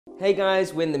Hey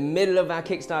guys, we're in the middle of our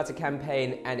Kickstarter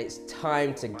campaign and it's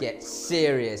time to get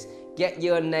serious. Get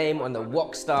your name on the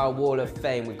Wok Star Wall of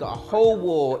Fame. We've got a whole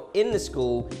wall in the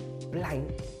school,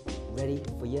 blank, ready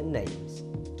for your names.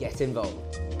 Get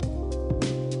involved.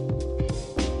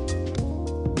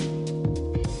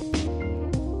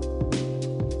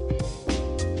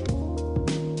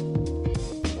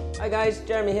 Hi guys,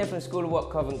 Jeremy here from the School of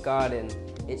Wok Covent Garden.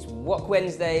 It's Wok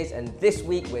Wednesdays and this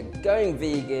week we're going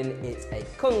vegan. It's a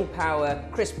Kung Pao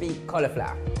crispy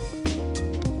cauliflower.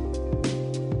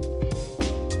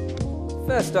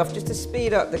 First off, just to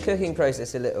speed up the cooking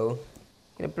process a little,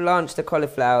 I'm going to blanch the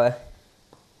cauliflower.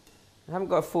 I haven't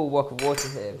got a full wok of water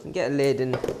here. We can get a lid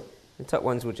and the top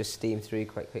ones will just steam through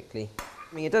quite quickly.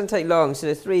 I mean, it doesn't take long,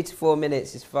 so 3 to 4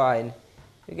 minutes is fine.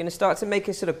 We're going to start to make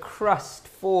a sort of crust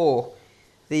for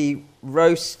the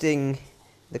roasting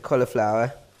the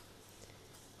cauliflower.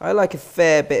 I like a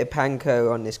fair bit of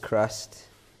panko on this crust.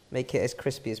 Make it as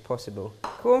crispy as possible.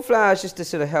 Corn flour is just to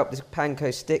sort of help this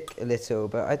panko stick a little,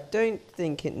 but I don't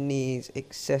think it needs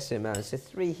excessive amounts. So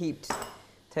 3 heaped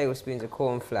tablespoons of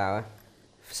corn flour.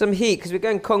 Some heat, because we're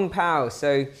going Kung Pao,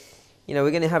 so you know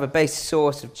we're going to have a base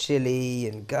sauce of chili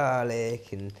and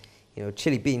garlic and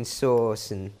chili bean sauce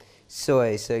and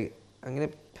soy. So I'm going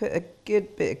to put a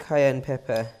good bit of cayenne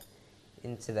pepper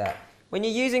into that. When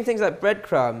you're using things like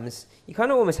breadcrumbs, you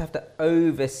kind of almost have to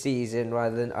over-season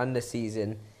rather than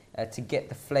under-season to get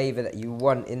the flavour that you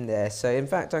want in there. So in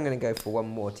fact, I'm going to go for 1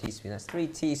 more teaspoon. That's 3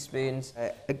 teaspoons.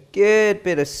 A good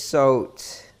bit of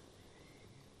salt.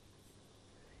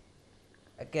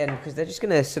 Again, because they're just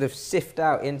going to sort of sift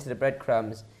out into the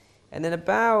breadcrumbs. And then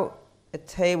about a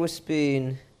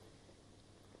tablespoon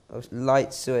of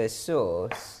light soy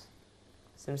sauce.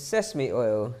 Some sesame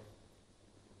oil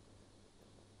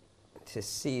to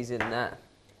season that,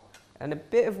 and a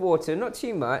bit of water, not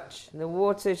too much. And the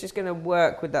water is just going to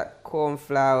work with that corn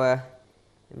flour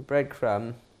and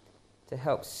breadcrumb to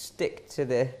help stick to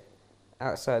the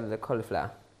outside of the cauliflower.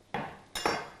 I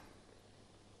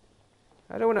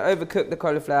don't want to overcook the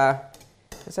cauliflower.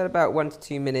 Let's add about 1 to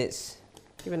 2 minutes.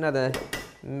 Give another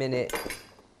minute.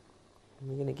 And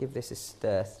we're going to give this a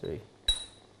stir through.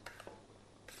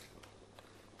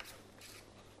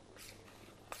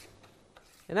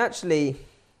 And actually,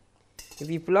 if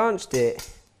you blanched it,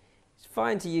 it's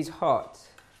fine to use hot.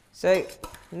 So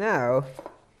now,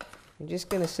 I'm just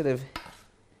going to sort of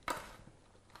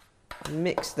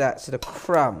mix that sort of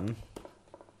crumb.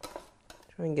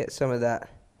 Try and get some of that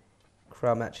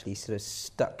crumb actually sort of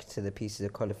stuck to the pieces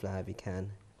of cauliflower if you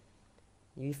can.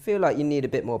 If you feel like you need a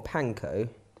bit more panko,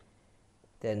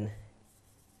 then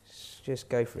just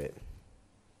go for it.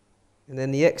 And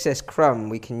then the excess crumb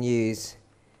we can use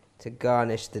to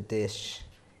garnish the dish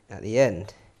at the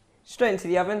end. Straight into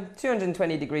the oven,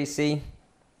 220 degrees C,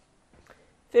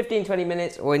 15-20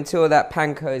 minutes, or until that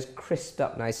panko is crisped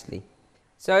up nicely.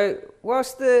 So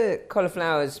whilst the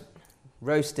cauliflower's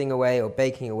roasting away or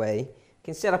baking away, I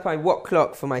can set up my wok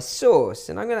clock for my sauce,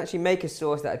 and I'm going to actually make a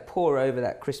sauce that I pour over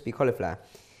that crispy cauliflower.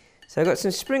 So I've got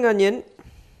some spring onion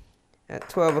at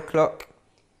 12 o'clock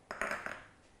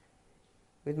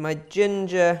with my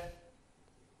ginger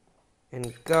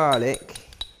and garlic,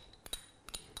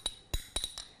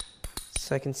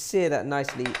 so I can sear that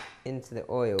nicely into the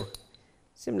oil.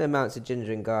 Similar amounts of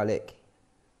ginger and garlic.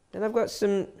 Then I've got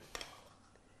some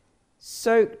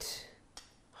soaked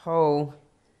whole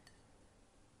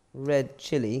red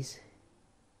chilies.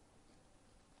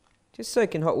 Just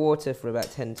soak in hot water for about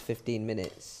 10 to 15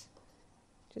 minutes.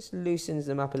 Just loosens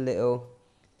them up a little.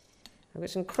 I've got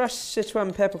some crushed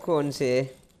Sichuan peppercorns here.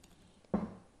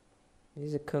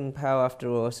 These are Kung Pao after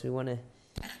all, so we want to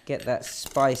get that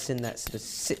spice and that sort of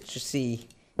citrusy,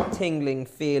 tingling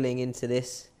feeling into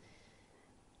this.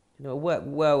 And it'll work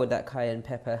well with that cayenne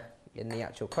pepper in the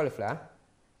actual cauliflower.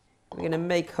 We're going to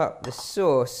make up the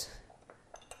sauce.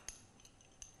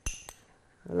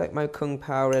 I like my Kung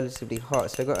Pao relatively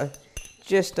hot, so I've got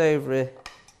just over a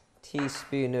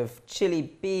teaspoon of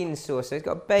chili bean sauce. So it's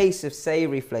got a base of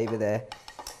savoury flavour there.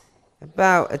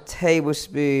 About a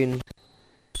tablespoon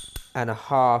and a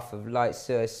half of light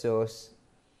soy sauce.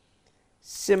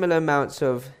 Similar amounts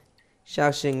of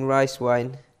Shaoxing rice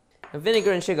wine. And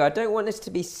vinegar and sugar. I don't want this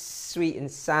to be sweet and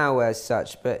sour as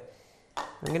such, but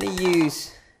I'm going to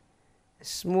use a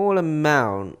small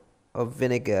amount of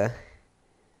vinegar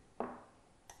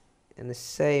and the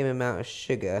same amount of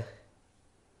sugar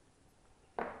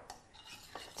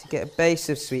to get a base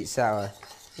of sweet sour.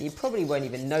 And you probably won't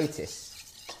even notice.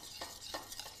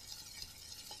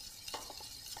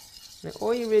 Now,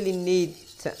 all you really need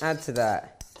to add to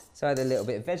that is either a little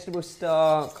bit of vegetable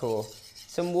stock or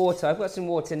some water. I've got some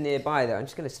water nearby that I'm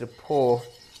just going to sort of pour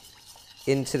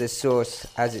into the sauce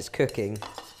as it's cooking.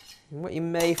 And what you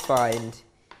may find,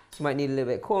 you might need a little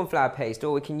bit of corn flour paste,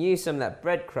 or we can use some of that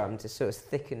breadcrumb to sort of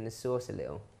thicken the sauce a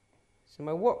little. So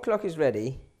my wok clock is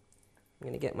ready. I'm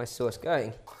going to get my sauce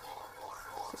going.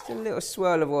 Just a little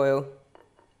swirl of oil.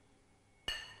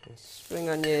 And spring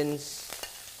onions.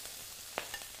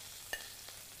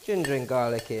 Ginger and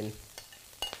garlic in.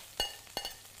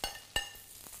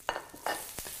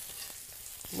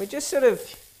 We're just sort of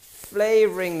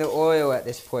flavouring the oil at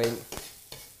this point,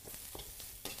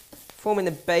 forming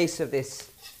the base of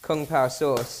this Kung Pao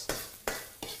sauce.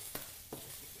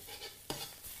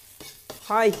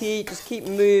 High heat, just keep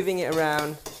moving it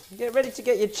around. Get ready to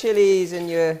get your chilies and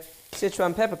your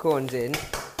Sichuan peppercorns in.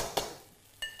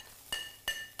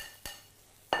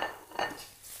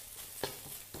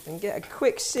 And get a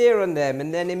quick sear on them,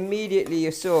 and then immediately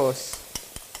your sauce.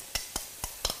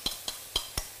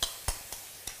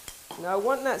 Now I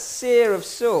want that sear of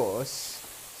sauce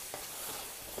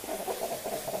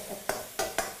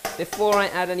before I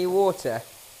add any water.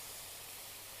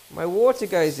 My water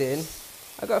goes in.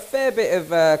 I've got a fair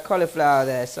bit of cauliflower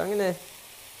there, so I'm going to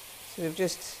sort of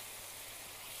just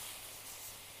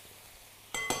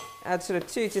add sort of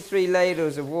 2 to 3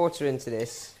 ladles of water into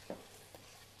this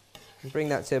and bring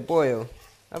that to a boil.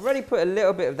 I've already put a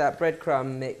little bit of that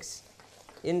breadcrumb mix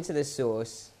into the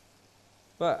sauce,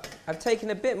 but I've taken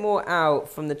a bit more out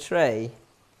from the tray,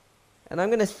 and I'm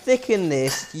going to thicken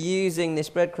this using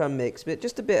this breadcrumb mix, but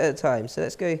just a bit at a time. So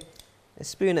let's go a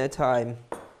spoon at a time.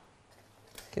 You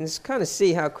can just kind of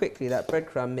see how quickly that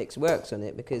breadcrumb mix works on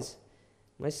it, because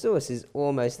my sauce is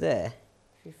almost there.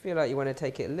 If you feel like you want to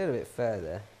take it a little bit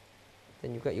further,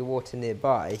 then you've got your water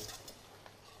nearby,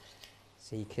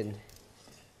 so you can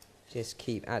just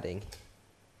keep adding.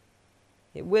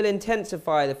 It will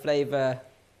intensify the flavour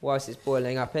whilst it's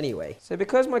boiling up anyway. So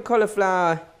because my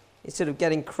cauliflower is sort of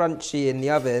getting crunchy in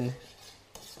the oven,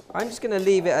 I'm just going to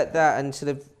leave it at that and sort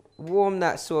of warm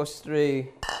that sauce through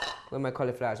when my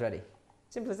cauliflower is ready.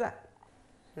 Simple as that.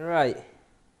 Right,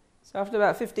 so after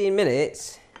about 15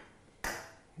 minutes,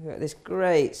 we've got this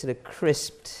great sort of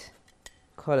crisped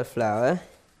cauliflower.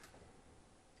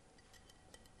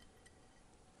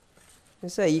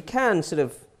 And so you can sort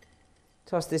of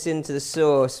toss this into the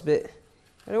sauce, but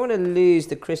I don't want to lose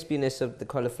the crispiness of the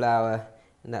cauliflower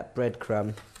and that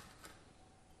breadcrumb.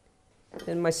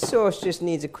 Then my sauce just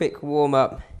needs a quick warm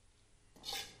up.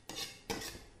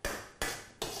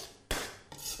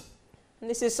 And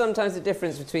this is sometimes the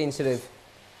difference between sort of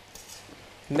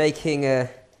making a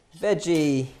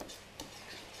veggie,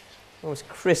 almost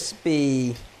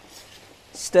crispy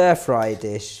stir-fry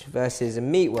dish versus a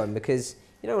meat one, because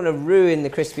you don't want to ruin the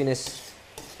crispiness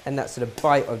and that sort of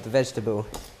bite of the vegetable.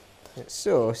 That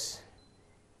sauce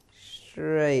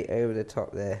straight over the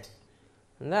top there.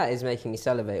 And that is making me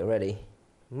salivate already. It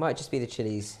might just be the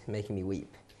chilies making me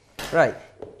weep. Right,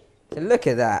 so look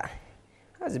at that.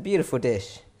 That's a beautiful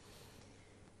dish.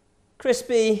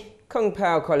 Crispy Kung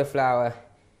Pao cauliflower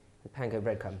with panko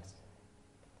breadcrumbs.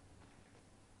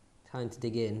 Time to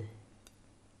dig in.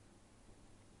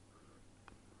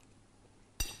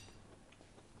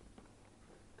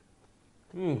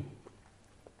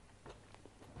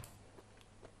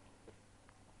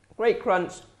 Great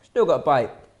crunch, still got a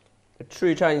bite. A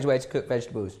true Chinese way to cook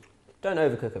vegetables. Don't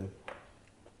overcook them.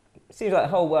 Seems like the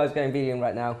whole world's going vegan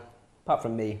right now, apart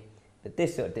from me. But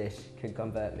this sort of dish could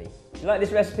convert me. If you like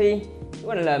this recipe, if you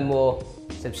want to learn more,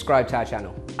 subscribe to our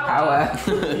channel. Power!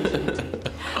 Do you know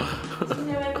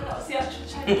maybe that was the actual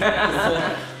Chinese?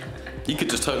 You could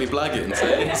just totally blag it and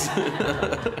say it.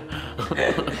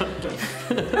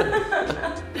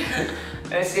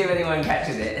 Let's see if anyone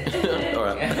catches it. All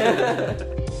right.